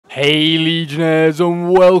Hey Legionnaires,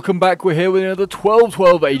 and welcome back. We're here with another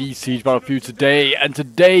 1212 AD Siege Battlefield today, and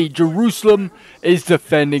today Jerusalem is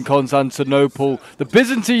defending Constantinople. The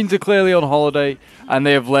Byzantines are clearly on holiday, and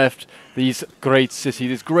they have left this great city,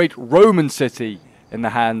 this great Roman city, in the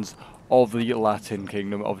hands of the Latin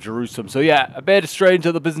kingdom of Jerusalem. So yeah, a bit strange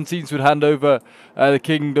that the Byzantines would hand over the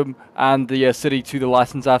kingdom and the city to the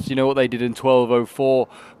Latins after, you know what they did in 1204.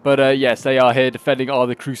 But yes, they are here defending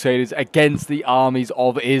the Crusaders against the armies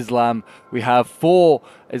of Islam. We have 4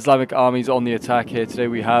 Islamic armies on the attack here today.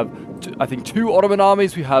 We have, I think, 2 Ottoman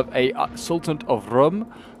armies. We have a Sultanate of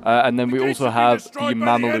Rum. And then we also have the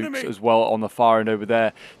Mamelukes as well on the far end over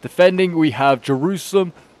there. Defending, we have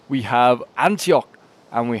Jerusalem, we have Antioch,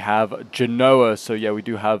 and we have Genoa. So yeah, we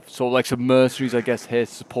do have sort of like some mercenaries, I guess, here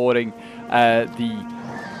supporting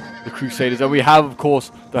the Crusaders. And we have, of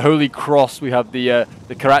course, the Holy Cross. We have the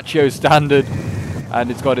Caracciolo standard,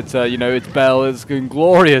 and it's got its its bell. It's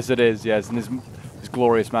glorious, it is, yes. And this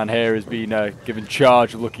glorious man here has been given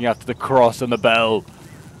charge of looking after the cross and the bell.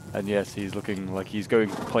 And yes, he's looking like he's going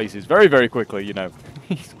places very, very quickly.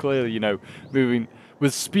 He's clearly moving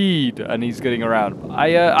with speed, and he's getting around.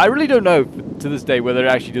 I really don't know to this day whether it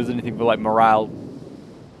actually does anything for like morale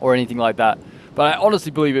or anything like that, but I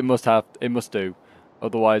honestly believe it must do.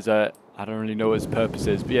 Otherwise, I don't really know what its purpose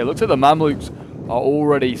is. But yeah, it looks like the Mamluks are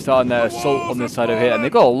already starting their assault on this side over here, and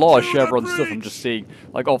they've got a lot of chevron stuff. I'm just seeing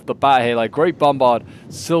like off the bat here, like Great Bombard,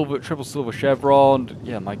 triple silver chevron.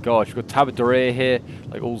 Yeah, my gosh, we've got Tabard de here,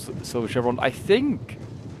 like all silver chevron. I think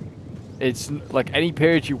it's like any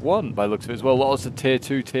period you want by the looks of it as well. Lots of tier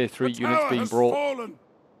 2, tier 3 units being brought. And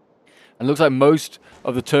it looks like most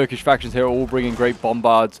of the Turkish factions here are all bringing Great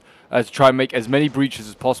Bombards to try and make as many breaches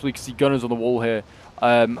as possible. You can see gunners on the wall here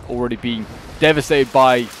already being devastated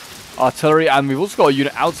by artillery. And we've also got a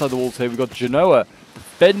unit outside the walls here. We've got Genoa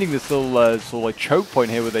defending this little sort of like choke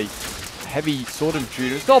point here with a heavy sword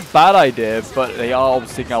infantry. It's not a bad idea, but they are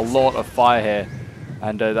obviously taking a lot of fire here.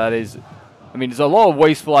 And that is... I mean, there's a lot of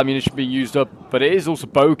wasteful ammunition being used up, but it is also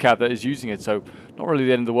Bocab that is using it, so not really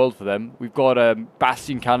the end of the world for them. We've got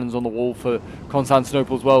bastion cannons on the wall for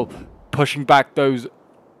Constantinople as well, pushing back those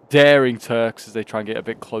daring Turks as they try and get a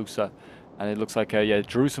bit closer. And it looks like, yeah,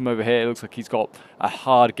 Jerusalem over here, it looks like he's got a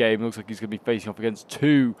hard game. It looks like he's going to be facing off against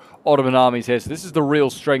 2 Ottoman armies here. So this is the real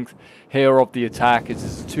strength here of the attack. This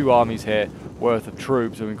is 2 armies here worth of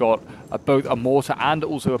troops. And we've got both a mortar and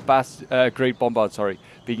also a Great Bombard,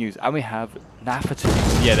 being used. And we have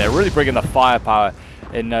Nafatu. Yeah, they're really bringing the firepower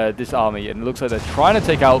in this army. And it looks like they're trying to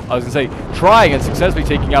take out, I was going to say, trying and successfully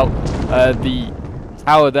taking out the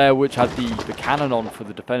tower there, which had the cannon on for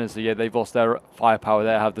the defenders. So yeah, they've lost their firepower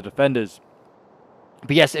there, have the defenders.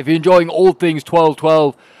 But yes, if you're enjoying all things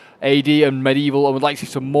 1212 AD and medieval and would like to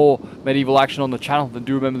see some more medieval action on the channel, then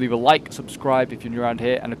do remember to leave a like, subscribe if you're new around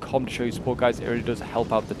here, and a comment to show your support, guys. It really does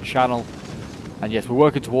help out the channel. And yes, we're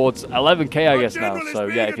working towards 11k, I guess, now. So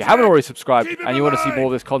yeah, if you haven't already subscribed and you want to see more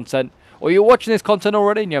of this content, or you're watching this content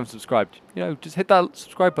already and you haven't subscribed, just hit that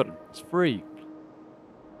subscribe button. It's free.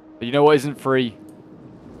 But you know what isn't free?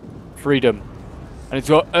 Freedom. And it's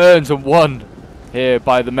got earned and won here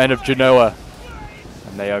by the men of Genoa.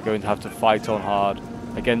 And they are going to have to fight on hard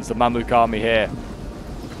against the Mamluk army here.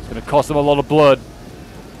 It's going to cost them a lot of blood.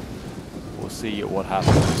 We'll see what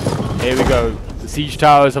happens. Here we go. The siege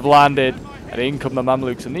towers have landed. And in come the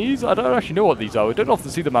Mamluks. And these, I don't actually know what these are. We don't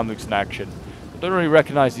often see the Mamluks in action. I don't really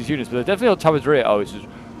recognize these units, but they're definitely on Tabard de. Oh, it's just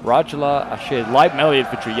Rajala, Ashir, light melee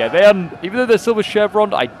infantry. Yeah, they are, even though they're silver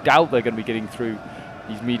chevron, I doubt they're going to be getting through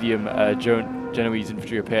these medium Genoese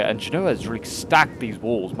infantry up here. And Genoa has really stacked these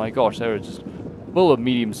walls. My gosh, they're just full of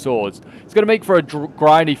medium swords. It's going to make for a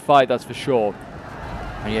grindy fight, that's for sure.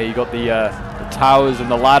 And yeah, you got the towers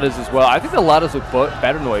and the ladders as well. I think the ladders look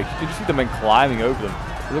better in a way. You can see the men climbing over them.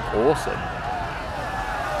 They look awesome.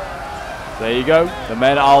 There you go. The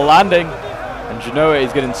men are landing, and Genoa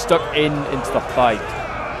is getting stuck into the fight.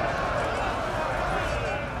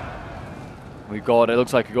 We've got, it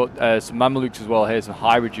looks like we've got some Mamelukes as well here, some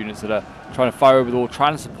hybrid units that are trying to fire over the wall,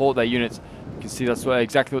 trying to support their units. You can see that's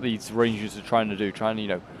exactly what these Rangers are trying to do, trying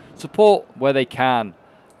to, support where they can.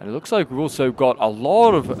 And it looks like we've also got a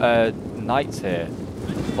lot of knights here.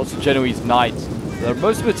 Lots of Genoese knights.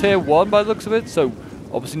 Most of them are tier 1 by the looks of it, so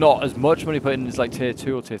obviously not as much money put in as like tier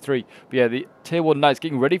 2 or tier 3. But yeah, the tier 1 knights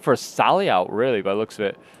getting ready for a sally out, really, by the looks of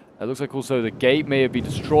it. It looks like also the gate may have been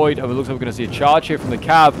destroyed, and it looks like we're going to see a charge here from the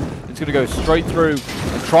cab. It's going to go straight through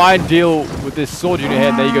and try and deal with this sword unit here.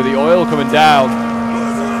 And there you go, the oil coming down.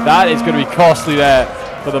 That is going to be costly there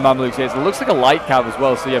for the Mamluks here. So it looks like a light cab as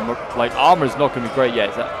well. So yeah, like armor is not going to be great yet.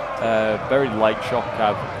 It's a very light shock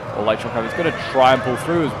cab, or light shock cab. It's going to try and pull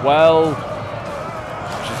through as well,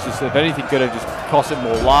 which is it's just, if anything, going to just cost it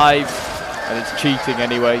more lives, and it's cheating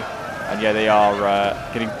anyway. And yeah, they are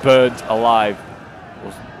getting burnt alive,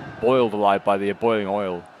 or boiled alive by the boiling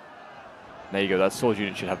oil. There you go, that sword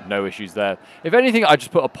unit should have no issues there. If anything, I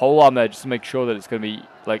just put a pole arm there just to make sure that it's going to be,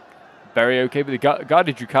 like, very okay. But the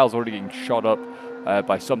Guardia Ducale's already getting shot up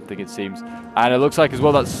by something, it seems. And it looks like, as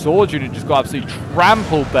well, that sword unit just got absolutely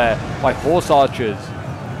trampled there by horse archers.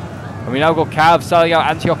 And we now got Cavs selling out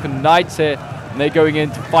Antioch and Knights here. And they're going in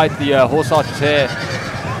to fight the horse archers here.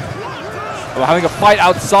 We're having a fight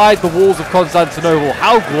outside the walls of Constantinople.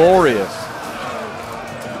 How glorious.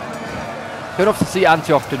 Good enough to see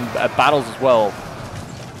Antioch in battles as well.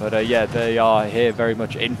 But yeah, they are here very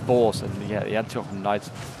much in force. And yeah, the Antioch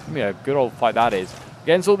Knights, I mean, a good old fight that is.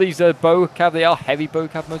 Against all these bow cav, they are heavy bow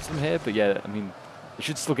cav, most of them here. But yeah, I mean, they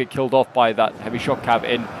should still get killed off by that heavy shock cav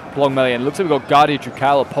in prolonged melee. And it looks like we've got Guardia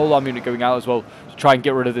Ducale, a polearm unit going out as well to try and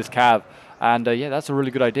get rid of this cav. And yeah, that's a really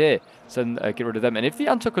good idea. So get rid of them. And if the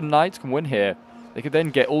Antioch Knights can win here, they could then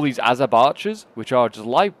get all these Azab archers, which are just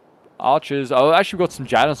light archers. Oh, actually, we've got some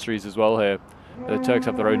Janissaries as well here. The Turks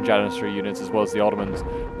have their own Janissary units as well as the Ottomans.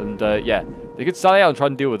 And yeah, they could sally out and try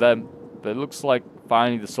and deal with them. But it looks like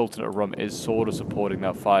finally the Sultanate of Rum is sort of supporting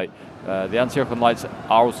that fight. The Antioch Knights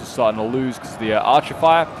are also starting to lose because of the archer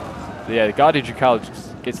fire. But yeah, the Guardia Ducale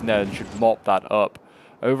just gets in there and should mop that up.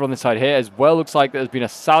 Over on this side here as well, looks like there's been a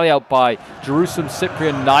sally out by Jerusalem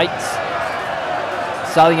Cyprian Knights.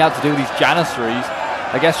 Sallying out to deal with these Janissaries.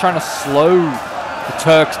 I guess trying to slow the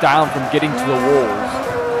Turks down from getting to the walls.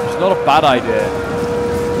 Which is not a bad idea.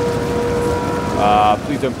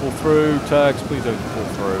 Please don't pull through, Turks. Please don't pull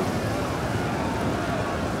through.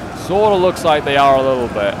 Sort of looks like they are a little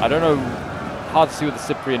bit. I don't know. Hard to see what the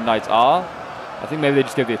Cyprian Knights are. I think maybe they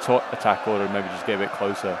just gave the attack order and maybe just gave it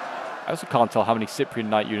closer. I also can't tell how many Cyprian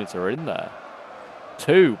Knight units are in there.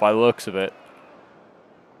 2 by the looks of it.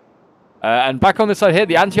 And back on this side here,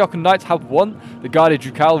 the Antioch Knights have won. The Guardia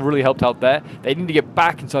Ducale really helped out there. They need to get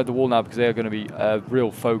back inside the wall now because they are going to be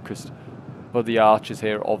real focused for the archers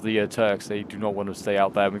here of the Turks. They do not want to stay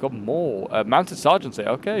out there. And we've got more mounted sergeants here.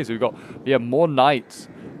 Okay, so we've got more knights.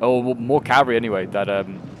 Or more cavalry anyway that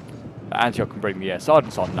Antioch can bring. Yeah,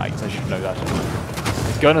 sergeants are knights. I should know that.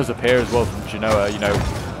 The gunners up here as well from Genoa. You know,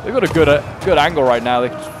 they've got a good angle right now. They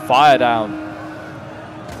can just fire down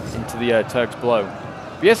into the Turks below.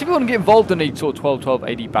 But yes, if you want to get involved in these sort of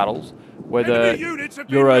 12-12 AD battles, whether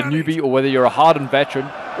you're a newbie or whether you're a hardened veteran,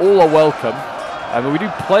 all are welcome. But we do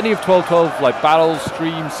plenty of 12-12 like battles,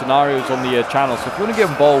 streams, scenarios on the channel. So if you want to get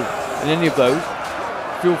involved in any of those,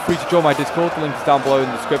 feel free to join my Discord. The link is down below in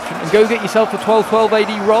the description. And go get yourself a 12-12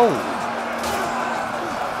 AD roll.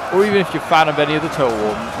 Or even if you're a fan of any of the Total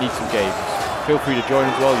War and need some games, feel free to join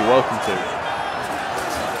as well. You're welcome to.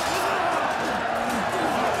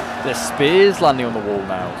 There's spears landing on the wall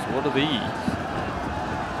now. So what are these?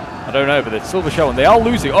 I don't know, but they're silver shell and they are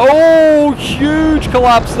losing. Oh, huge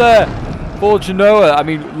collapse there for Genoa. I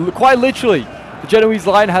mean, quite literally, the Genoese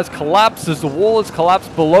line has collapsed as the wall has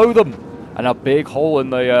collapsed below them. And a big hole in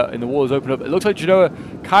the wall has opened up. It looks like Genoa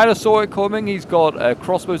kind of saw it coming. He's got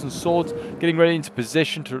crossbows and swords getting ready into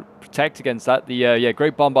position to protect against that. The yeah,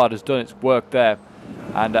 Great Bombard has done its work there.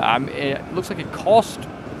 And it looks like it cost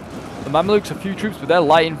the Mamluks a few troops, but they're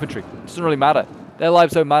light infantry. It doesn't really matter. Their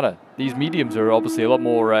lives don't matter. These mediums are obviously a lot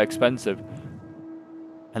more expensive.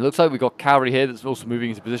 And it looks like we've got cavalry here that's also moving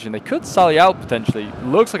into position. They could sally out potentially. It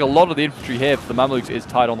looks like a lot of the infantry here for the Mamluks is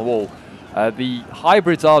tied on the wall. The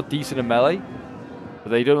hybrids are decent in melee, but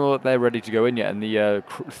they don't know that they're ready to go in yet. And the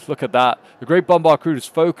look at that. The Great Bombard crew is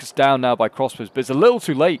focused down now by crossbows, but it's a little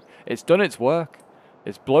too late. It's done its work.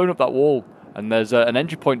 It's blown up that wall. And there's an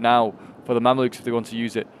entry point now for the Mamluks if they want to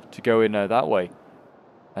use it to go in that way.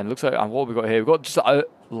 And it looks like, what have we got here? We've got just a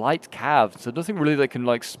light cav, so nothing really that can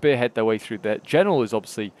like spearhead their way through there. General is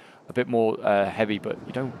obviously a bit more heavy, but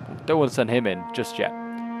you don't want to send him in just yet.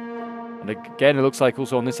 And again, it looks like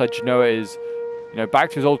also on this side, Genoa is, you know, back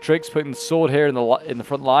to his old tricks, putting the sword here in the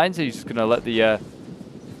front lines. He's just going to let the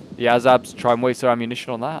Azabs try and waste their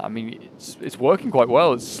ammunition on that. I mean, it's working quite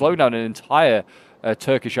well. It's slowing down an entire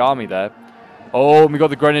Turkish army there. Oh, and we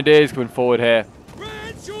got the Grenadiers coming forward here.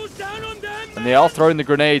 And they are throwing the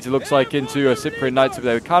grenades, it looks like, into Cyprian Knights over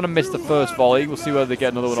there. We kind of missed the first volley. We'll see whether they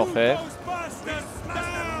get another one off here.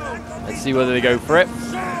 Let's see whether they go for it.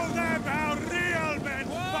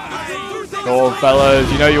 Go on,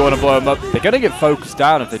 fellas. You know you want to blow them up. They're going to get focused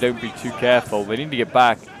down if they don't be too careful. They need to get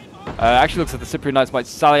back. Actually, looks like the Cyprian Knights might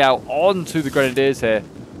sally out onto the Grenadiers here.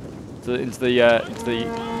 Into the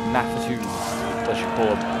Nafatoons, I should call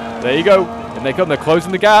them. There you go. And they come. They're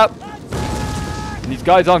closing the gap. And these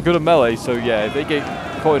guys aren't good at melee, so yeah, if they get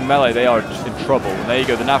caught in melee, they are just in trouble. And there you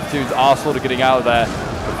go, the Naphthons are sort of getting out of there.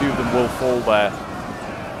 A few of them will fall there.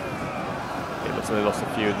 It looks like they lost a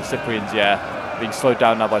few. And the Cyprians, yeah, being slowed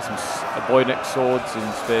down now by some Boynik swords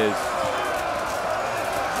and spears.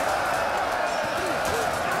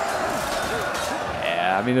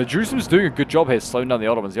 Yeah, I mean, the Jerusalem's doing a good job here slowing down the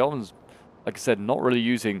Ottomans. The Ottomans, like I said, not really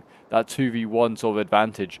using that 2v1 sort of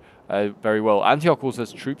advantage very well. Antioch also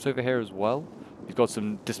has troops over here as well. He's got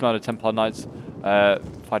some dismounted Templar Knights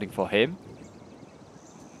fighting for him.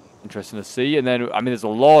 Interesting to see. And then, I mean, there's a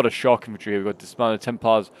lot of shock infantry here. We've got dismounted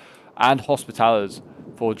Templars and Hospitalers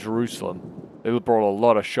for Jerusalem. They brought a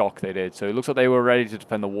lot of shock, they did. So it looks like they were ready to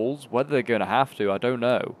defend the walls. Whether they're going to have to, I don't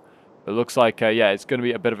know. But it looks like, yeah, it's going to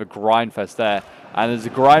be a bit of a grind fest there. And there's a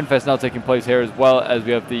grind fest now taking place here as well, as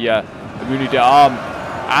we have the Muni de Armes.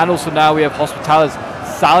 And also now we have Hospitalers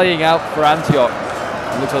sallying out for Antioch.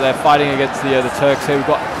 It looks like they're fighting against the Turks here. We've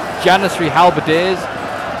got Janissary Halberdiers,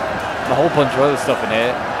 and a whole bunch of other stuff in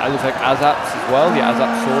here. It looks like Azaps as well, the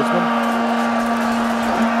Azap swordsman.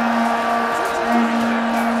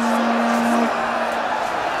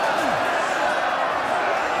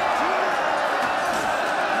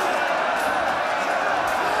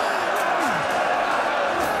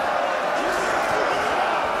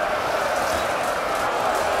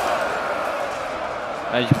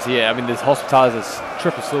 As you can see here, I mean, this Hospitals is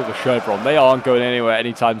triple silver chevron. They aren't going anywhere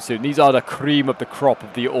anytime soon. These are the cream of the crop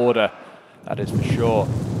of the order. That is for sure.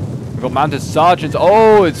 We've got mounted sergeants.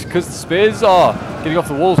 Oh, it's because the spears are getting off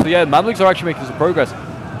the walls. But yeah, Mamluks are actually making some progress.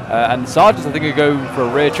 And the sergeants, I think, are going for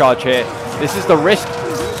a rear charge here. This is the risk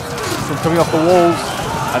from coming off the walls.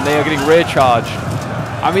 And they are getting rear charged.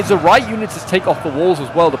 I mean, it's the right units to take off the walls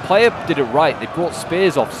as well. The player did it right. They brought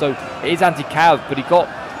spears off. So it is anti-cav, but he got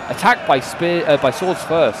attacked by swords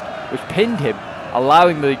first, which pinned him,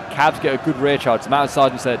 allowing the Cavs to get a good rear charge. The mounted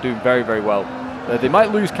sergeants there doing very, very well. They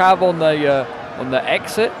might lose Cav on the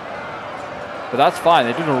exit, but that's fine.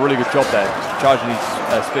 They're doing a really good job there, charging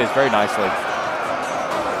these spears very nicely.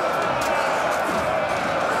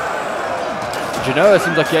 Genoa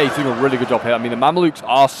seems like, yeah, he's doing a really good job here. I mean, the Mamelukes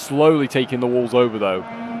are slowly taking the walls over, though.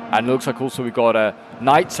 And it looks like also we've got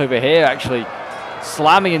knights over here, actually,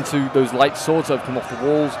 slamming into those light swords that have come off the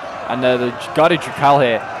walls, and the Garde Ducal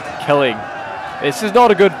here killing. This is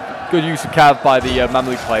not a good use of cav by the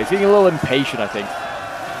Mamluk player. He's getting a little impatient, I think.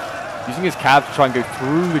 Using his cav to try and go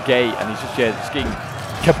through the gate, and he's just getting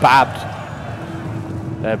kebabbed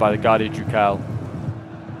there by the Garde Ducal.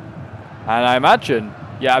 And I imagine,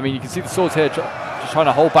 yeah, I mean, you can see the swords here just trying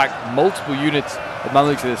to hold back multiple units of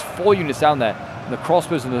Mamluks. So there's 4 units down there, and the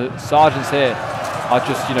crossbows and the sergeants here are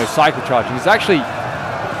just, cycle charging. It's actually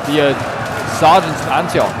the sergeants of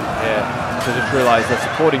Antioch here. So I just realised they're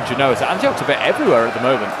supporting Genoa. So Antioch's a bit everywhere at the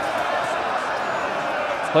moment.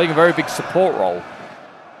 Playing a very big support role.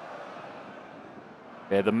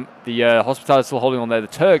 Yeah, the Hospital is still holding on there. The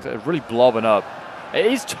Turks are really blobbing up. It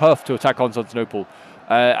is tough to attack Constantinople.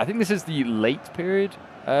 I think this is the late period,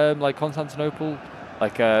 like Constantinople,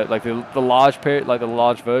 like the large period, like the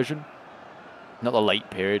large version. Not the late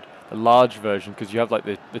period. A large version, because you have like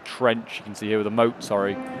the trench you can see here with the moat,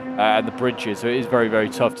 sorry, and the bridges, so it is very, very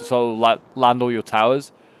tough to sort of land all your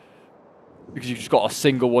towers, because you've just got a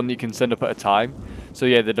single one that you can send up at a time. So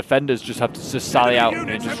yeah, the defenders just have to just sally out, and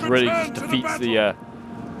it just really defeats the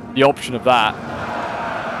option of that.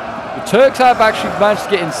 The Turks have actually managed to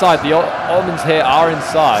get inside. The Ottomans here are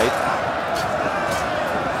inside.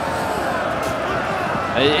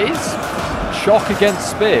 And it is shock against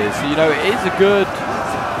spears, so, it is a good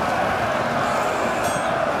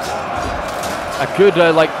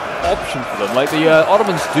option for them. Like, the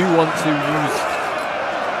Ottomans do want to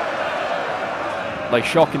use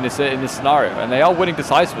shock in this scenario, and they are winning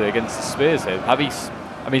decisively against the spears here. I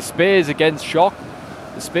mean, spears against shock,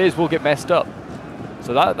 the spears will get messed up,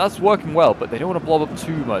 so that's working well. But they don't want to blob up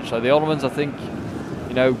too much. Like the Ottomans, I think,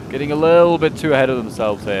 getting a little bit too ahead of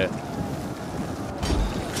themselves here.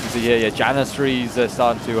 So yeah, Janissaries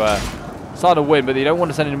starting to win, but they don't want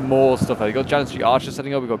to send in more stuff. They've got Janissary archers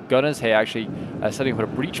setting up. We've got gunners here actually setting up at a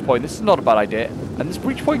breach point. This is not a bad idea, and this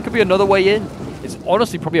breach point could be another way in. It's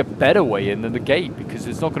honestly probably a better way in than the gate, because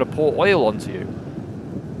it's not going to pour oil onto you.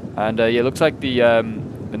 And yeah, it looks like the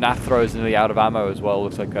Nath throws nearly out of ammo as well.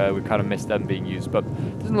 Looks like we've kind of missed them being used, but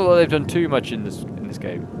it doesn't look like they've done too much in this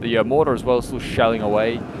game. The mortar as well still shelling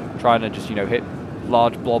away, trying to just hit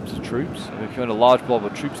large blobs of troops. And if you want a large blob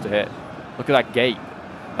of troops to hit, look at that gate.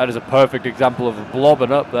 That is a perfect example of a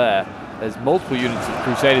blobbing up there. There's multiple units of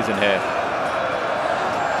Crusaders in here.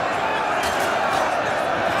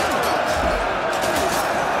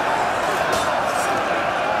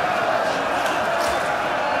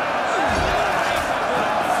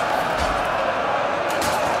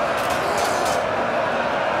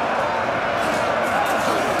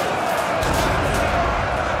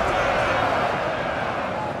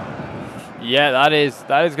 Yeah, that is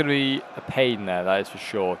going to be a pain there, that is for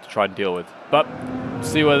sure, to try and deal with. But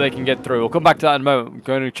see whether they can get through. We'll come back to that in a moment. I'm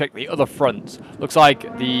going to check the other fronts. Looks like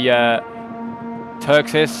the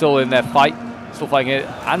Turks here still in their fight, still fighting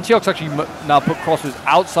here. Antioch's actually now put crossbows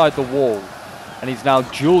outside the wall, and he's now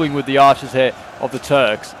dueling with the archers here of the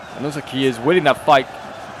Turks. And looks like he is winning that fight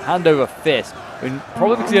hand over fist. I mean,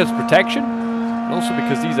 probably because he has protection, and also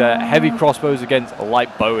because these are heavy crossbows against a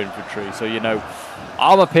light bow infantry. So, you know,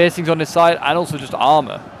 armor piercings on his side, and also just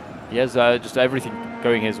armor. He has just everything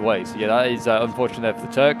going his way. So yeah, that is unfortunate there for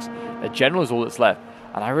the Turks. Their general is all that's left,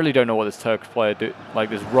 and I really don't know what this Turkish player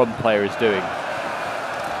this Rum player is doing.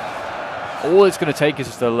 All it's going to take is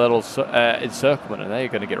just a little encirclement, and they're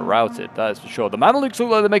going to get routed. That is for sure. The Mamelukes look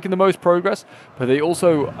like they're making the most progress, but they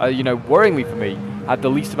also, you know, worryingly for me, have the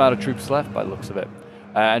least amount of troops left by the looks of it.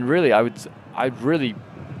 And really, I'd really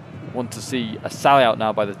want to see a sally out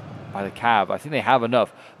now by the Cav. I think they have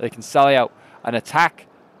enough. They can sally out and attack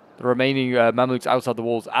the remaining Mamluks outside the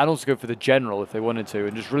walls, and also go for the general if they wanted to,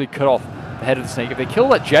 and just really cut off the head of the snake. If they kill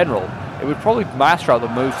that general, it would probably master out the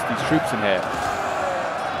most of these troops in here.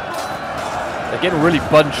 They're getting really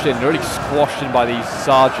bunched in, really squashed in by these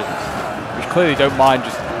sergeants, which clearly don't mind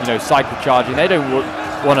just, you know, cycle charging. They don't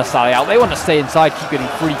want to sally out. They want to stay inside, keep getting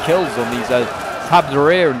free kills on these tabs of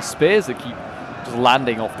rear and spears that keep just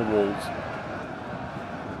landing off the walls.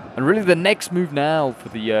 And really the next move now for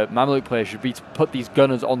the Mamluk player should be to put these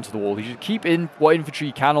gunners onto the wall. He should keep in what infantry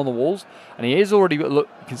he can on the walls, and he is already, look,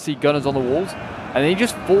 you can see gunners on the walls, and then he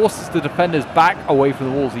just forces the defenders back away from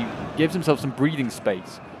the walls. He gives himself some breathing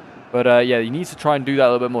space. But yeah, he needs to try and do that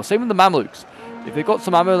a little bit more. Same with the Mamluks. If they've got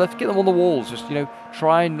some ammo left, get them on the walls. Just, you know,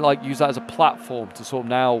 try and like use that as a platform to sort of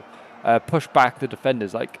now push back the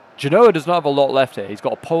defenders. Like, Genoa does not have a lot left here. He's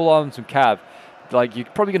got a polearm and some cav. Like, you're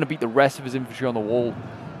probably going to beat the rest of his infantry on the wall.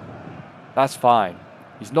 That's fine.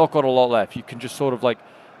 He's not got a lot left. You can just sort of like,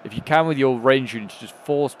 if you can with your range units, just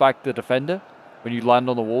force back the defender when you land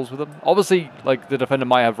on the walls with them. Obviously, like, the defender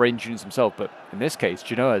might have range units himself, but in this case,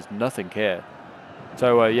 Genoa has nothing here.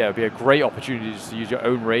 So yeah, it'd be a great opportunity just to use your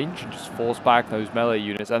own range and just force back those melee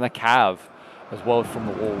units and the cav as well from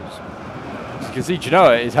the walls. As you can see,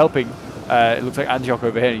 Genoa is helping. It looks like Antioch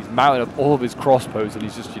over here, and he's mounting up all of his crossbows, and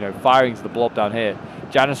he's just, you know, firing to the blob down here.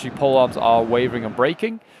 Janissary polearms are wavering and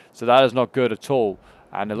breaking, so that is not good at all.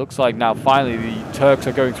 And it looks like now finally the Turks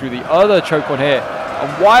are going through the other choke on here.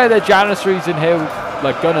 And why are there Janissaries in here,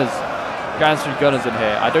 like gunners, Janissary gunners in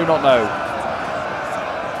here? I do not know.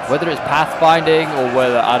 Whether it's pathfinding or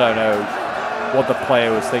whether, I don't know what the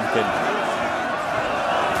player was thinking.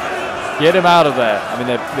 Get him out of there. I mean,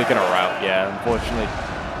 they're going to rout, yeah, unfortunately.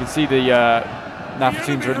 You can see the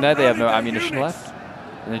Nafatoons are in there. They have no ammunition left.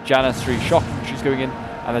 And the Janissary shock infantry's going in.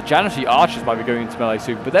 And the Janissary archers might be going into melee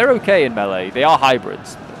soon. But they're okay in melee. They are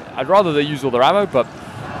hybrids. I'd rather they use all their ammo, but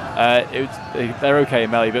they're okay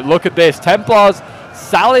in melee. But look at this. Templars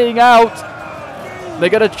sallying out. They're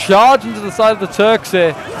going to charge into the side of the Turks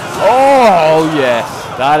here. Oh, yes.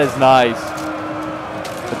 That is nice.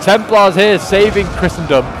 The Templars here saving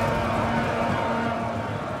Christendom.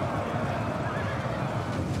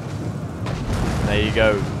 There you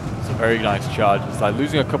go. It's a very nice charge. It's like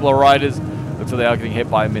losing a couple of riders. Looks like they are getting hit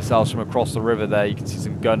by missiles from across the river there. You can see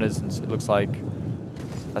some gunners, and it looks like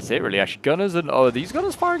that's it, really. Actually, gunners, and oh, are these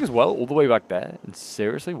gunners firing as well, all the way back there? And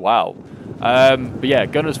seriously, wow. But yeah,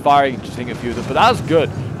 gunners firing, just hitting a few of them. But that's good.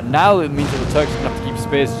 And now it means that the Turks are going to have to keep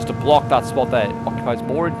spears just to block that spot there. It occupies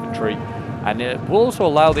more infantry, and it will also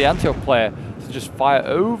allow the Antioch player to just fire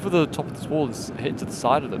over the top of this wall and hit to the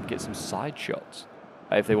side of them, get some side shots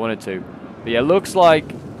if they wanted to. But yeah, looks like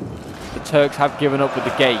the Turks have given up with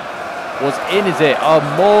the gate. What's in is it? Oh,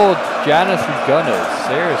 more Janissary gunners.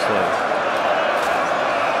 Seriously.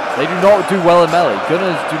 They do not do well in melee.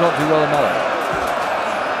 Gunners do not do well in melee.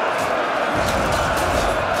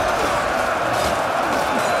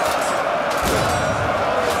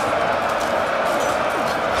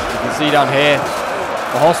 You can see down here,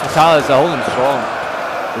 the hospitalities are holding strong.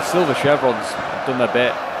 The silver chevrons have done their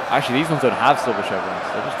bit. Actually, these ones don't have silver chevrons.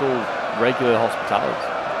 They're just all regular hospitalities.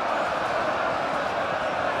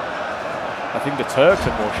 I think the Turks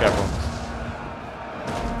have more chevrons.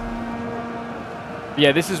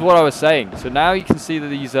 Yeah, this is what I was saying. So now you can see that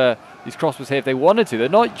these crossbows here, if they wanted to, they're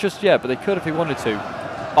not just yet, but they could if they wanted to,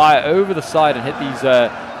 fire over the side and hit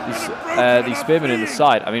these spearmen in the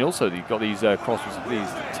side. I mean, also you've got these crossbows, these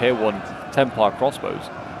tier 1 Templar crossbows.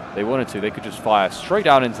 If they wanted to, they could just fire straight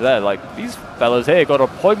down into there. Like these fellas here got a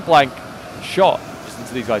point blank shot just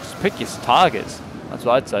into these guys. Just pick your targets. That's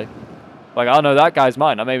what I'd say. Like, I know that guy's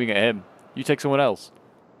mine. I'm aiming at him. You take someone else.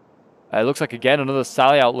 It looks like, again, another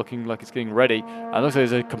sally out looking like it's getting ready. And it looks like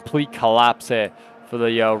there's a complete collapse here for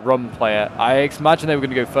the Rum player. I imagine they were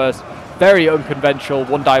going to go first. Very unconventional,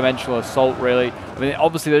 one-dimensional assault, really. I mean,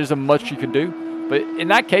 obviously, there isn't much you can do. But in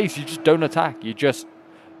that case, you just don't attack. You just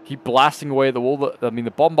keep blasting away at the wall. I mean,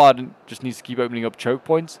 the bombardment just needs to keep opening up choke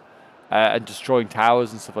points and destroying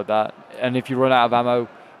towers and stuff like that. And if you run out of ammo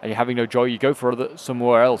and you're having no joy, you go for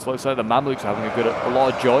somewhere else. Looks like the Mamluks are having a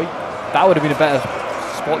lot of joy. That would have been a better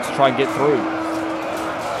spot to try and get through.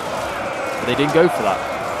 But they didn't go for that.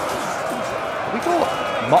 We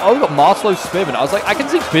got Marcello Spearman. I was like, I can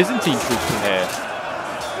see Byzantine troops in here.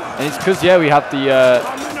 And it's because, yeah, we have the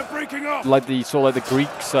like the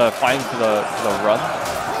Greeks fighting for the run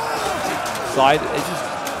side. It just,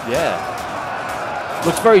 yeah,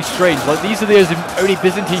 looks very strange. Like, these are the only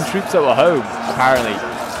Byzantine troops that were home, apparently,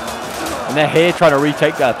 and they're here trying to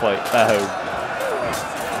retake their home.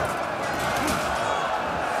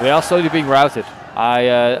 They are slowly being routed.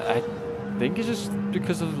 I think it's just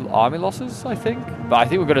because of army losses, I think. But I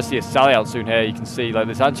think we're going to see a sally out soon here. You can see, like,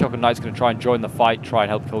 this Antioch Knight's going to try and join the fight, try and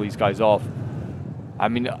help kill these guys off. I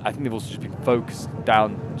mean, I think they've also just been focused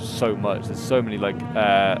down so much. There's so many, like,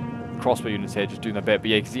 crossbow units here just doing their bit. But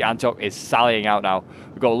yeah, you can see Antioch is sallying out now.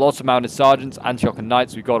 We've got lots of mounted sergeants, Antioch and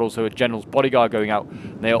Knights. We've got also a general's bodyguard going out.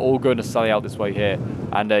 And they are all going to sally out this way here.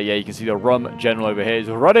 And yeah, you can see the Rum general over here is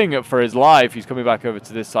running for his life. He's coming back over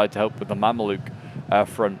to this side to help with the Mameluke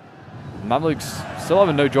front. The Mamelukes still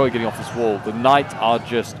having no joy getting off this wall. The Knights are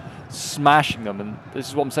just smashing them, and this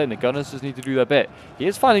is what I'm saying, the gunners just need to do their bit. He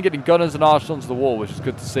is finally getting gunners and archers onto the wall, which is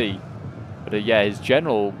good to see. But yeah, his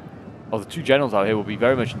general, or the two generals out here, will be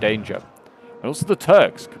very much in danger. And also the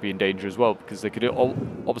Turks could be in danger as well, because they could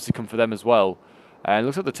obviously come for them as well. And it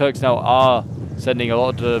looks like the Turks now are sending a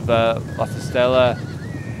lot of Latistella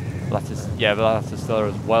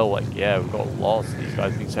as well. Like, yeah, we've got lots of these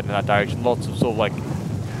guys being sent in that direction. Lots of sort of like,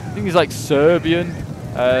 I think he's like Serbian,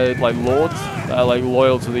 like lords, like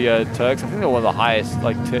loyal to the Turks. I think they're one of the highest,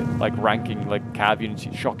 like ranking, like cav units,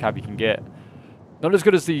 shock cav you can get. Not as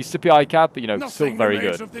good as the Scipii cav, but you know, still very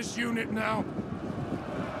good. Of this unit now.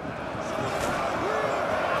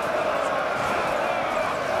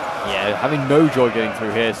 Yeah, having no joy getting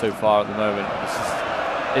through here so far at the moment.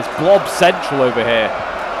 It's Blob Central over here.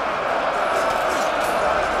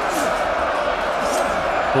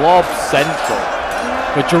 Blob Central.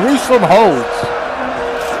 But Jerusalem holds.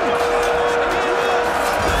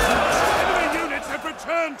 Enemy units have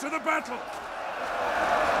returned to the battle.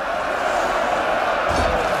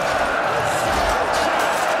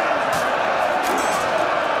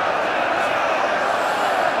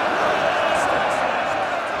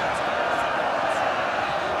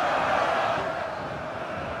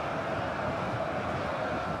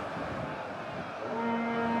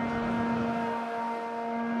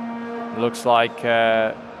 Looks like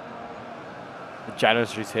the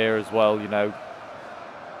Janissaries here as well, you know.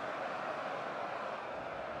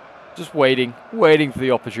 Just waiting for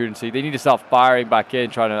the opportunity. They need to start firing back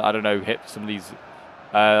in, trying to, I don't know, hit some of these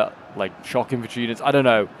like shock infantry units. I don't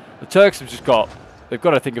know. The Turks have just they've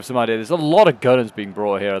got to think of some idea. There's a lot of gunners being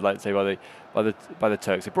brought here, I'd like to say, by the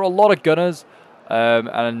Turks. They brought a lot of gunners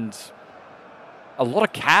and a lot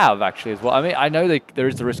of cav actually as well. I mean, I know there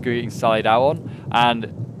is the risk of getting sallied out on,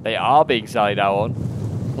 and they are being sallied out on.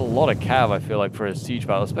 A lot of cav, I feel like, for a siege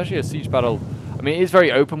battle, especially a siege battle. I mean, it is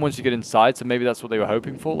very open once you get inside, so maybe that's what they were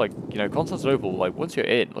hoping for. Like, you know, Constantinople, like, once you're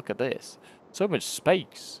in, look at this. So much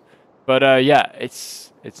space. But, yeah,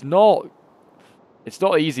 it's not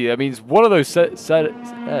easy. I mean, it's one of those it's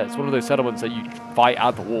one of those settlements that you fight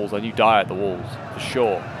at the walls and you die at the walls, for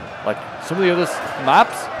sure. Like, some of the other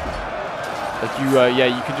maps, like, yeah,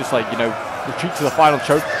 you can just, like, you know, retreat to the final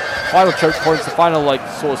choke points, the final, like,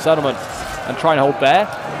 sort of settlement, and try and hold there.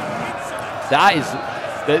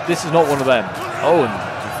 This is not one of them. Oh, and to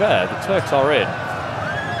be fair, the Turks are in.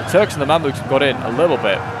 The Turks and the Mamluks have got in a little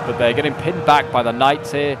bit, but they're getting pinned back by the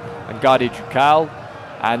Knights here and Guardia Ducal,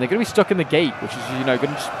 and they're going to be stuck in the gate, which is, you know, going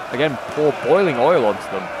to just, again, pour boiling oil onto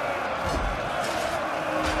them.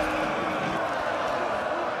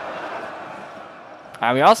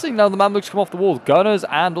 And we are seeing now the Mamluks come off the wall, gunners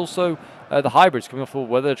and also the hybrids coming off the wall,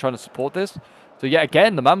 whether they're trying to support this. So yeah,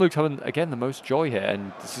 again, the Mamluks having, again, the most joy here,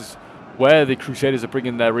 and this is where the Crusaders are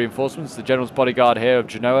bringing their reinforcements. The General's Bodyguard here of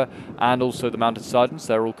Genoa, and also the Mounted Sergeants,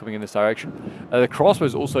 they're all coming in this direction. The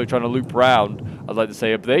crossbows also trying to loop round, I'd like to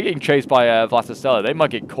say, but they're getting chased by Vlatistella. They might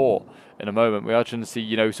get caught in a moment. We are trying to see,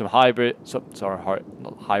 you know, some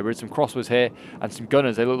some crossbows here, and some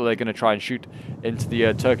gunners. They look like they're going to try and shoot into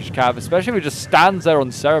the Turkish cav, especially if it just stands there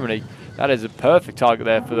on ceremony. That is a perfect target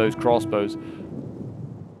there for those crossbows.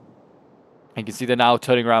 You can see they're now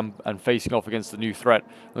turning around and facing off against the new threat.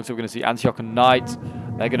 Looks like we're going to see Antioch and Knights.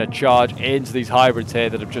 They're going to charge into these hybrids here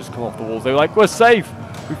that have just come off the walls. They're like, we're safe.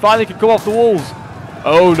 We finally can come off the walls.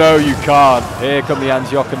 Oh, no, you can't. Here come the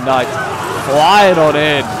Antioch and Knights flying on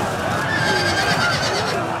in.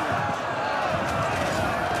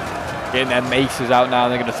 Getting their maces out now.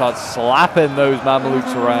 And they're going to start slapping those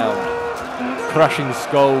Mamelukes around. Crushing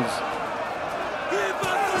skulls.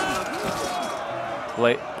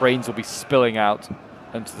 Brains will be spilling out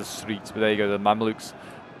into the streets, but there you go. The Mamelukes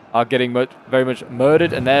are getting very much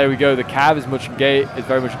murdered, and there we go. The Cav is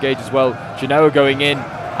very much engaged as well. Genoa going in,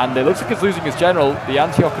 and it looks like it's losing its general. The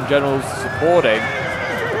Antiochian generals supporting.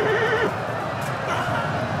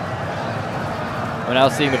 We're now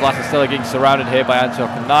seeing the Vlastistella getting surrounded here by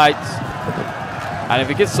Antiochian Knights, and if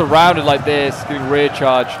it gets surrounded like this, getting rear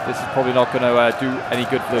charged, this is probably not going to do any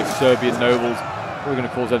good for the Serbian nobles. We're going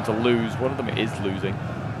to cause them to lose. One of them is losing.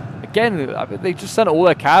 Again, I mean, they just sent all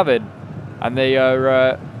their cav in, and they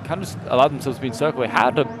are kind of allowed themselves to be encircled. They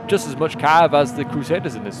had just as much cav as the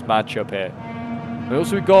Crusaders in this matchup here. And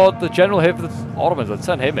also we got the general here for the Ottomans. Let's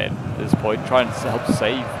send him in at this point, trying to help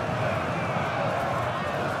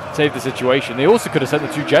save the situation. They also could have sent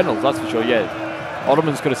the two generals, that's for sure. Yeah,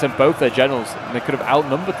 Ottomans could have sent both their generals, and they could have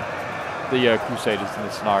outnumbered the Crusaders in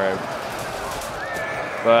this scenario.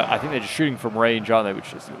 But I think they're just shooting from range, aren't they?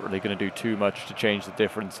 Which isn't really going to do too much to change the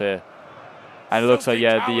difference here. And it looks like,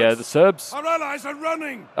 yeah, the Serbs Our allies are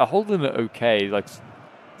running. are holding it okay. Like,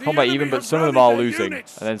 combat even, but some of them are losing. And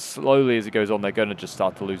then slowly as it goes on, they're going to just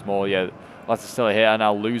start to lose more. Yeah, lots of still here are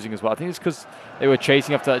now losing as well. I think it's because they were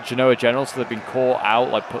chasing after that Genoa general, so they've been caught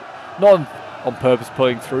out, like, not on purpose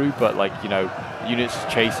pulling through, but, like, you know, units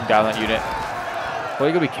chasing down that unit. Well,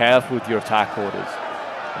 you got to be careful with your attack orders.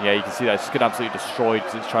 Yeah, you can see that it's getting absolutely destroyed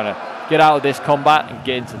because it's trying to get out of this combat and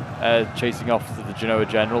get into chasing off to the Genoa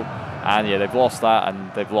general. And yeah, they've lost that,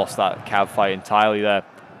 and they've lost that cav fight entirely there.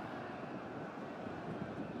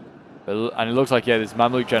 And it looks like, yeah, this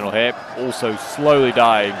Mamluk general here also slowly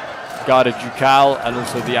dying. Garda Ducal and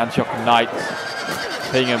also the Antiochian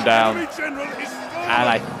Knights pinning him down. And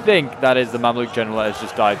I think that is the Mamluk general that has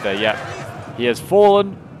just died there. Yeah, he has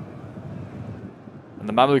fallen. And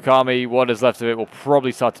the Mamluk army, what is left of it, will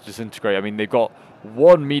probably start to disintegrate. I mean, they've got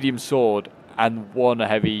one medium sword and one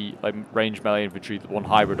heavy range melee infantry, one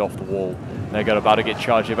hybrid off the wall. And they're about to get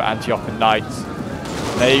charged here by Antiochian Knights.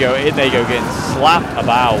 And there you go, in they go, getting slapped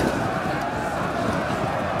about.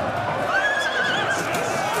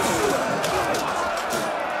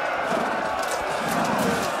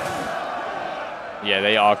 Yeah,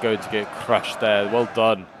 they are going to get crushed there. Well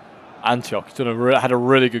done, Antioch. He's had a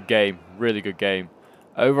really good game, really good game.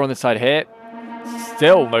 Over on this side here,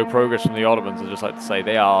 still no progress from the Ottomans. I'd just like to say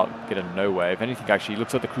they are getting nowhere. If anything, actually, it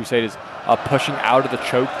looks like the Crusaders are pushing out of the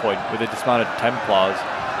choke point with the dismounted Templars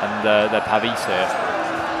and their Pavis here.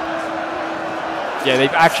 Yeah,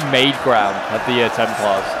 they've actually made ground at the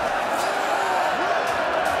Templars.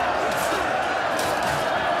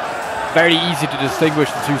 Very easy to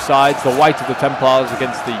distinguish the two sides, the white of the Templars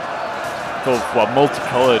against the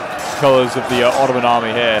multicolored colors of the Ottoman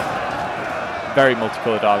army here. Very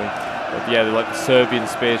multicolored army. But yeah, they're like the Serbian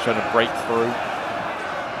spears trying to break through.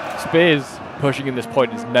 Spears pushing in this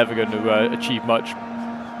point is never going to achieve much.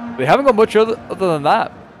 They haven't got much other than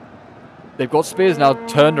that. They've got spears now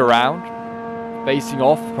turned around, facing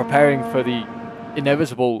off, preparing for the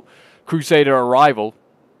inevitable Crusader arrival.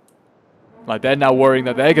 Like, they're now worrying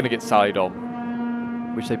that they're going to get sallied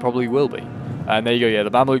on, which they probably will be. And there you go, yeah, the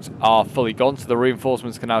Mamluks are fully gone, so the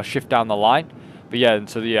reinforcements can now shift down the line. But yeah, and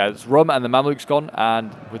so yeah, it's Rum and the Mamluks gone,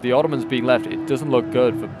 and with the Ottomans being left, it doesn't look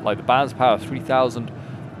good for like the balance power,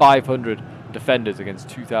 3,500 defenders against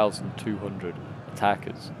 2,200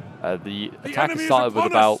 attackers. The attackers started with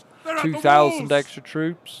about 2,000 extra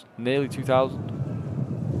troops, nearly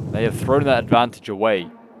 2,000. They have thrown that advantage away.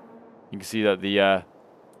 You can see that the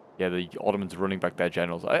Ottomans are running back their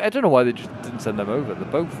generals. I don't know why they just didn't send them over. They're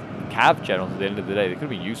both cav generals at the end of the day. They could have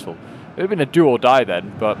been useful. It would have been a do or die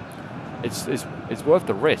then, but it's worth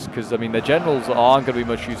the risk because I mean their generals aren't going to be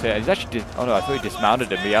much use here. And he's actually oh no, I thought he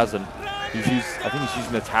dismounted him. He hasn't. I think he's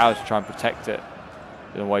using the tower to try and protect it.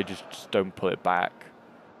 In a way, just don't pull it back.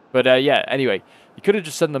 But yeah, anyway, you could have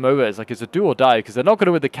just sent them over. It's a do or die because they're not going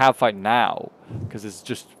to win the cav fight now because there's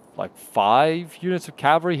just like 5 units of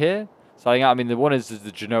cavalry here. So I mean the one is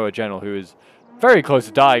the Genoa general who is very close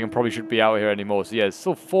to dying and probably shouldn't be out here anymore. So yeah, there's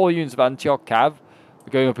still 4 units of Antioch cav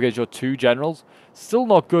going up against your 2 generals. Still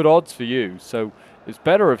not good odds for you. So it's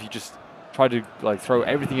better if you just try to like throw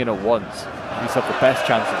everything in at once. Give yourself the best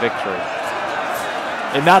chance of victory.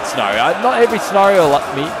 In that scenario, not every scenario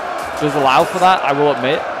does allow for that, I will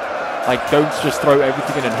admit. Like, don't just throw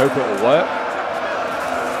everything in and hope it will work.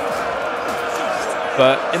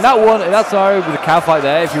 But in that scenario with the cav fight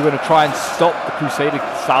there, if you're going to try and stop the Crusader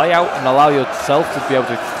sally out and allow yourself to be able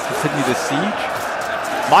to continue this siege,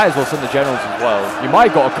 might as well send the generals as well. You might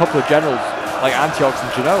have got a couple of generals like Antiochs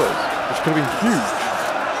and Genoas, which could have been huge.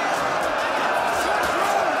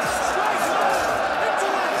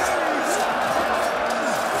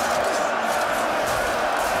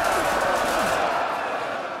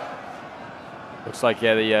 Looks like,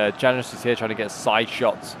 yeah, the Janus is here trying to get side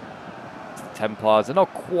shots. Templars, they're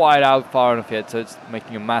not quite out far enough yet, so it's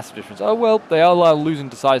making a massive difference. Oh well, they are losing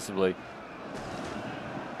decisively.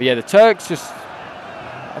 But yeah, the Turks just,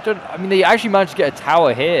 I mean, they actually managed to get a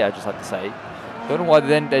tower here, I'd just like to say. Don't know why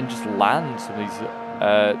they then just land some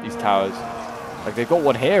of these towers. Like, they've got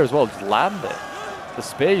one here as well, just land it. The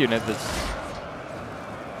spear unit that's,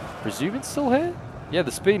 presume it's still here? Yeah,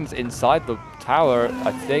 the spear unit's inside the tower,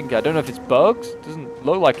 I think. I don't know if it's bugs, doesn't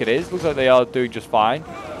look like it is. Looks like they are doing just fine.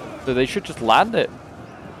 So they should just land it.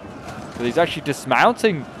 So he's actually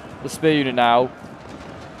dismounting the spear unit now.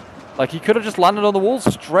 Like, he could have just landed on the walls,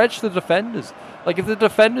 stretched the defenders. Like, if the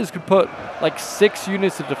defenders could put, like, 6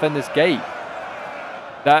 units to defend this gate,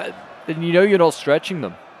 then you know you're not stretching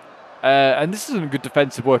them. And this isn't good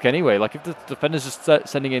defensive work anyway. Like, if the defenders are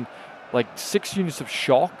sending in, like, 6 units of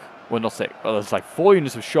shock, well, not 6, well, it's like 4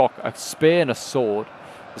 units of shock, a spear and a sword,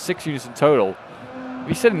 6 units in total. If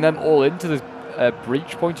you're sending them all into the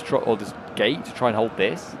breach point to try, or this gate to try and hold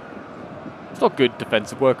this, it's not good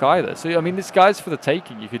defensive work either. So I mean, this guy's for the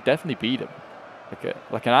taking. You could definitely beat him,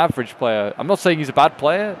 like an average player. I'm not saying he's a bad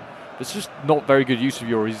player, but it's just not very good use of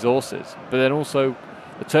your resources. But then also,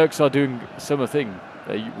 the Turks are doing a similar thing.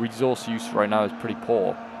 Their resource use right now is pretty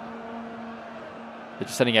poor. They're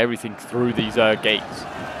just sending everything through these gates.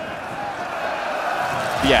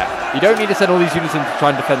 But yeah, you don't need to send all these units in to try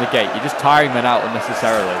and defend the gate. You're just tiring men out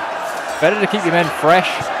unnecessarily. Better to keep your men fresh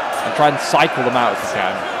and try and cycle them out if you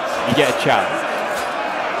can. You get a chance.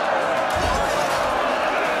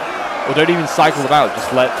 Or don't even cycle them out.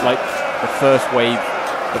 Just let, like, the first wave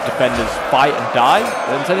of defenders fight and die.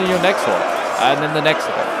 Then send in your next one. And then the next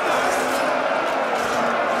one.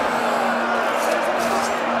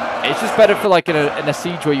 It's just better for, like, in a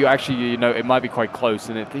siege where you actually, you know, it might be quite close.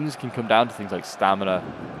 And things can come down to things like stamina.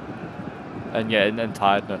 And, yeah, and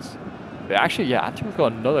tiredness. But actually, yeah, Antioch's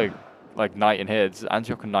got another, like, knight in here. It's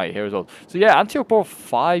Antioch and knight here as well. So yeah, Antioch brought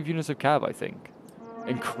 5 units of cav, I think.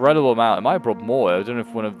 Incredible amount. It might have brought more. I don't know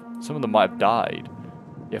if some of them might have died.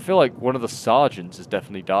 Yeah, I feel like one of the sergeants has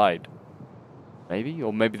definitely died. Maybe?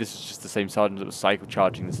 Or maybe this is just the same sergeant that was cycle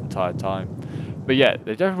charging this entire time. But yeah,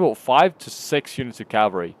 they definitely brought 5 to 6 units of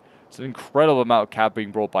cavalry. It's an incredible amount of cav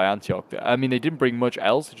being brought by Antioch. I mean, they didn't bring much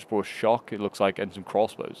else. They just brought shock, it looks like, and some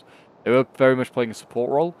crossbows. They were very much playing a support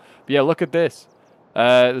role. But yeah, look at this.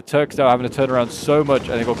 The Turks now having to turn around so much,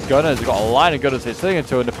 and they've got gunners. They've got a line of gunners here, turning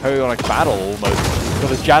into a Napoleonic battle almost. We've got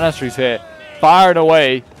the Janissaries here, firing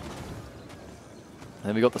away. And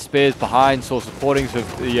then we got the spears behind, so supporting, so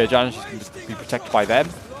the Janissaries can be protected by them.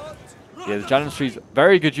 Yeah, the Janissaries,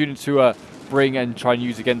 very good unit to bring and try and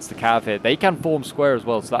use against the cav here. They can form square as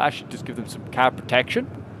well, so that actually just gives them some cav protection.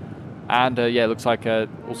 And yeah, it looks like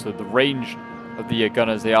also the range of the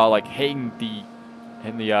gunners, they are like hitting the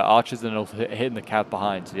archers and also hitting the cav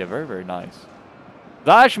behind. So yeah, very, very nice.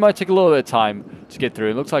 That actually might take a little bit of time to get through.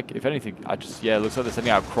 It looks like, if anything, it looks like they're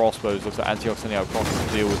sending out crossbows. Looks like Antioch's sending out crossbows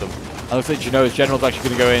to deal with them. And it looks like Genoa's general's actually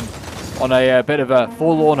going to go in on a bit of a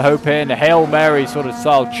forlorn hope here, and a Hail Mary sort of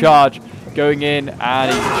style charge going in,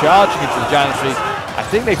 and he's charging into the Janissaries. I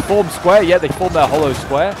think they formed square. Yeah, they formed their hollow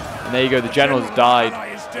square. And there you go, the general has died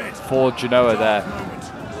for Genoa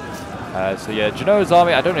there. So yeah, Genoa's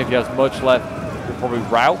army, I don't know if he has much left. Will probably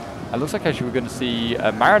rout. It looks like actually we're going to see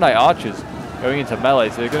Maronite archers going into melee,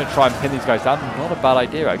 so they're going to try and pin these guys down. Not a bad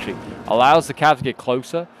idea, actually. Allows the cav to get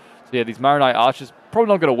closer. So yeah, these Maronite archers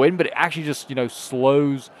probably not going to win, but it actually just, you know,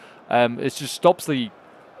 slows. It just stops the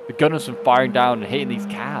gunners from firing down and hitting these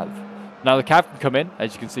cav. Now the cav can come in,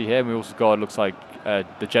 as you can see here, and we also got, it looks like,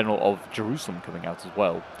 the general of Jerusalem coming out as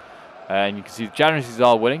well. And you can see the Janissaries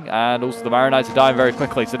are winning, and also the Maronites are dying very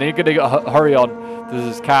quickly, so they're going to hurry on to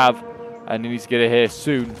this cav, and he needs to get it here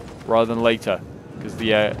soon rather than later, because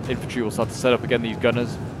the infantry will start to set up again. These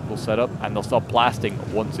gunners will set up, and they'll start blasting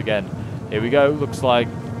once again. Here we go. Looks like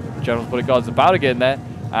the General's bodyguard's about to get in there,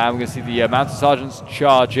 and we're going to see the mounted sergeants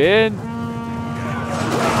charge in.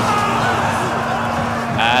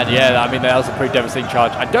 And yeah, I mean, that was a pretty devastating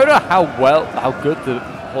charge. I don't know how good the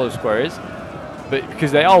hollow square is, but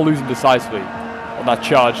because they are losing decisively on that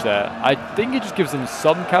charge there, I think it just gives them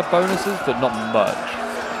some cap bonuses, but not much.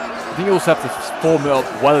 I think you also have to form it up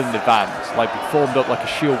well in advance, like be formed up like a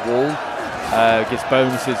shield wall. Gets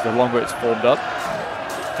bonuses the longer it's formed up.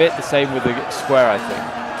 Bit the same with the square, I think.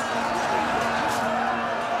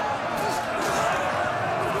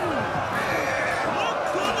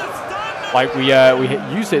 Like we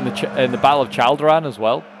used it in the Battle of Chalderan as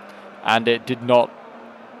well, and it did not.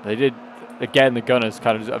 They did again. The gunners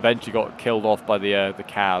kind of eventually got killed off by the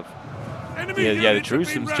Cav. Yeah, the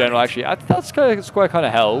Jerusalem's general actually. I think that square kind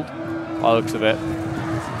of held, by the looks of it.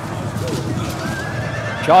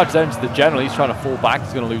 Charge then to the general. He's trying to fall back.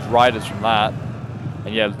 He's going to lose riders from that.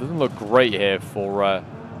 And yeah, it doesn't look great here for the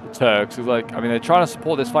Turks. It's like, I mean, they're trying to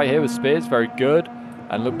support this fight here with spears. Very good.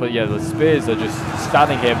 And look, but yeah, the spears are just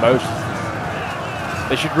standing here motionless.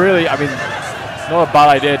 They should really, I mean, it's not a bad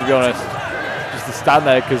idea, to be honest, just to stand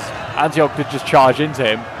there, because Antioch could just charge into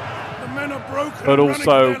him. The men are broken, but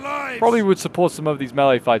also probably would support some of these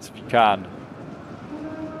melee fights if you can.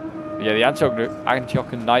 But yeah, the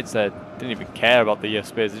Antiochian knights there didn't even care about the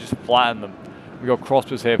spears. They just flattened them. We got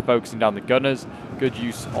crossbows here focusing down the gunners. Good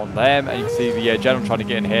use on them. And you can see the general trying to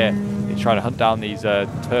get in here. He's trying to hunt down these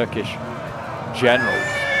Turkish generals.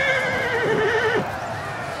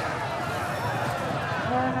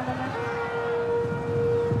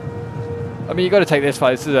 I mean, you got to take this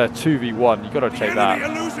fight. This is a 2v1. You got to take that.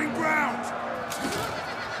 Are losing ground.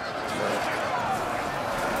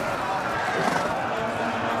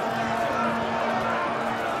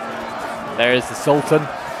 There is the Sultan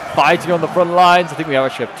fighting on the front lines. I think we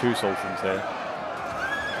actually have two Sultans here.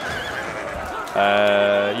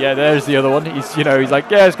 Yeah, there's the other one. He's, you know, he's like,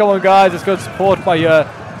 yes, come on, guys, let's go support my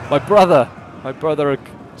my brother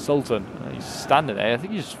Sultan. He's standing there. I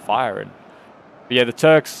think he's just firing. But yeah, the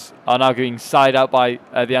Turks are now getting side out by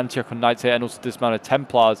the Antiochian Knights here, and also dismounted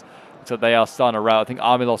Templars, so they are starting to rout. I think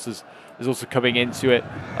army losses is also coming into it,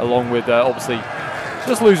 along with obviously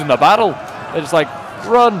just losing the battle. They're just like,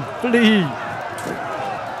 run, flee.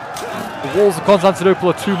 The walls of Constantinople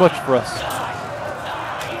are too much for us.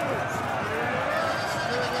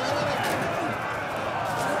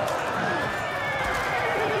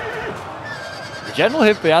 The general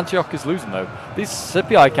here for Antioch is losing though. This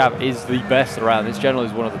Scipii cap is the best around. This general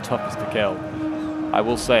is one of the toughest to kill, I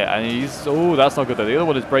will say it. And he's, oh, that's not good though. The other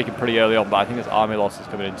one is breaking pretty early on, but I think there's army losses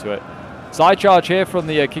coming into it. Side charge here from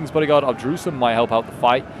the King's Bodyguard of Jerusalem might help out the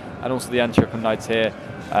fight, and also the Antiochian Knights here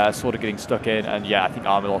sort of getting stuck in. And yeah, I think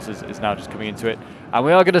army losses is now just coming into it. And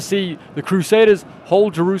we are going to see the Crusaders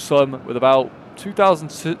hold Jerusalem with about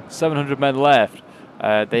 2,700 men left.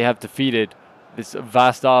 They have defeated this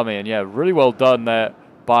vast army, and yeah, really well done there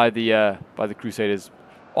by the Crusaders.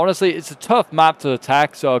 Honestly, it's a tough map to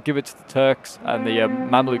attack, so I'll give it to the Turks and the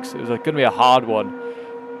Mamluks. It was going to be a hard one,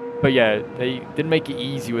 but yeah, they didn't make it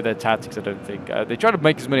easy with their tactics. I don't think they tried to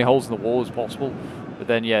make as many holes in the wall as possible, but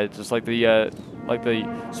then yeah, just like the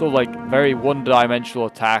sort of like very one-dimensional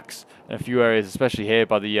attacks in a few areas, especially here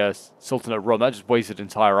by the Sultan at Rum. That just wasted an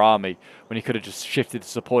entire army when he could have just shifted to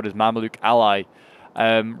support his Mamluk ally.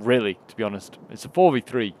 Really, to be honest, it's a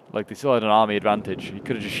 4v3. Like, they still had an army advantage. He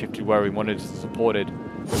could have just shifted where he wanted to support it.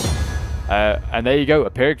 And there you go, a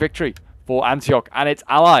Pyrrhic victory for Antioch and its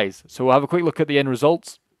allies. So we'll have a quick look at the end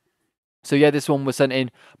results. So yeah, this one was sent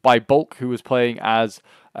in by Bulk, who was playing as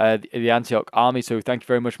the Antioch army. So thank you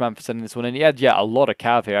very much, man, for sending this one in. He had, yeah, a lot of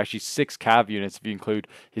cav here. Actually, 6 cav units if you include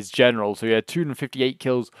his general. So he had 258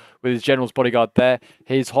 kills with his general's bodyguard there.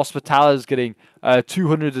 His Hospitalers getting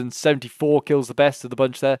 274 kills, the best of the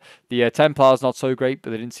bunch there. The Templars not so great,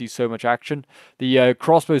 but they didn't see so much action. The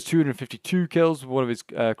crossbows, 252 kills with one of his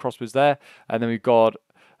crossbows there. And then we've got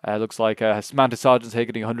looks like Mounted Sergeants here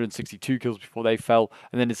getting 162 kills before they fell.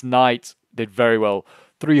 And then his Knights did very well.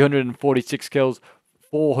 346 kills,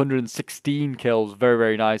 416 kills. Very,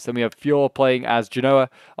 very nice. Then we have Fior playing as Genoa.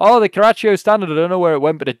 Oh, the Carraccio standard. I don't know where it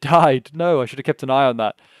went, but it died. No, I should have kept an eye on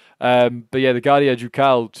that. But yeah, the Guardia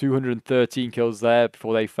Ducal, 213 kills there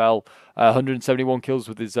before they fell. 171 kills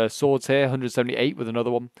with his swords here, 178 with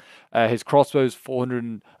another one. His crossbows,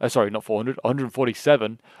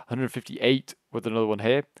 147, 158 with another one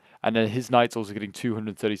here. And then his Knights also getting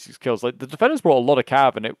 236 kills. Like, the defenders brought a lot of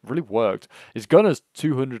cav, and it really worked. His Gunners,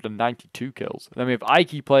 292 kills. And then we have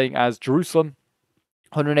Ike playing as Jerusalem.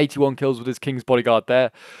 181 kills with his King's Bodyguard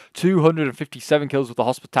there, 257 kills with the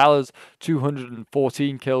Hospitalers,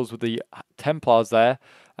 214 kills with the Templars there,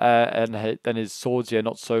 and then his swords here,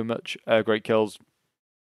 not so much great kills.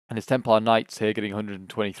 And his Templar Knights here getting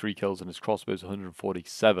 123 kills, and his crossbows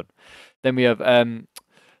 147. Then we have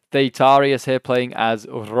Theatarius here playing as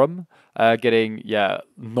Rum, getting, yeah,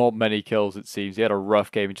 not many kills it seems. He had a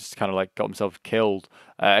rough game and just kind of like got himself killed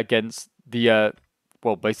against the...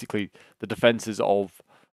 well, basically the defenses of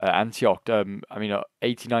Antioch. I mean,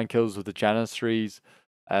 89 kills with the Janissaries,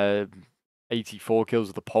 84 kills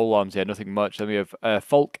with the polearms. Yeah, nothing much. Then we have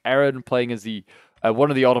Folk Aaron playing as the one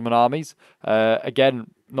of the Ottoman armies.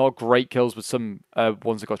 Again, not great kills, but some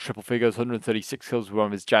ones that got triple figures. 136 kills with one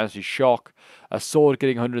of his Janissary Shock. A Sword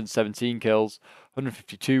getting 117 kills.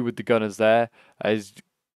 152 with the gunners there. His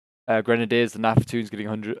Grenadiers, the Nafatoons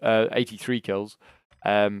getting 83 kills.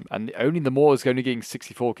 And only the Moors only getting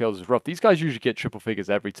 64 kills is rough. These guys usually get triple figures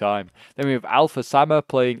every time. Then we have Alpha Sama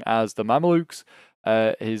playing as the Mamelukes.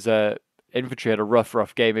 His infantry had a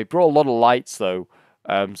rough game. He brought a lot of lights though,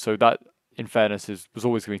 so that, in fairness, was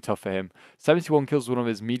always going to be tough for him. 71 kills with one of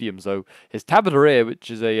his mediums though. His Tabaderer, which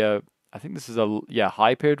is a, I think this is a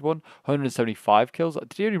high period one, 175 kills.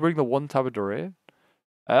 Did he only bring the one Tabaderer?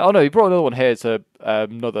 Oh no, he brought another one here. It's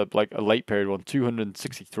another like a late period one,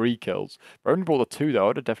 263 kills. But only brought the two though.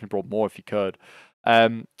 I'd have definitely brought more if he could.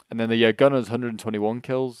 And then the gunners, 121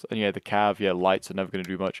 kills. And the Cav, lights are never going to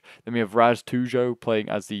do much. Then we have Raz Tujo playing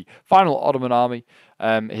as the final Ottoman army.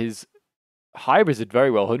 His hybrids did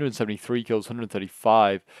very well, 173 kills,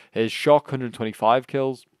 135. His Shock, 125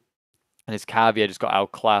 kills. And his Cav, just got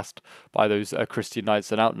outclassed by those Christian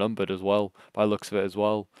knights and outnumbered as well, by the looks of it as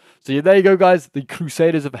well. So there you go, guys. The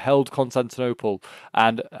Crusaders have held Constantinople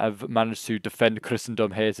and have managed to defend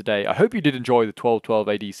Christendom here today. I hope you did enjoy the 1212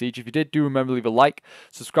 AD siege. If you did, do remember to leave a like,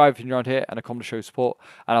 subscribe if you're around here, and a comment to show support.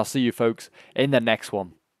 And I'll see you folks in the next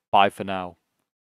one. Bye for now.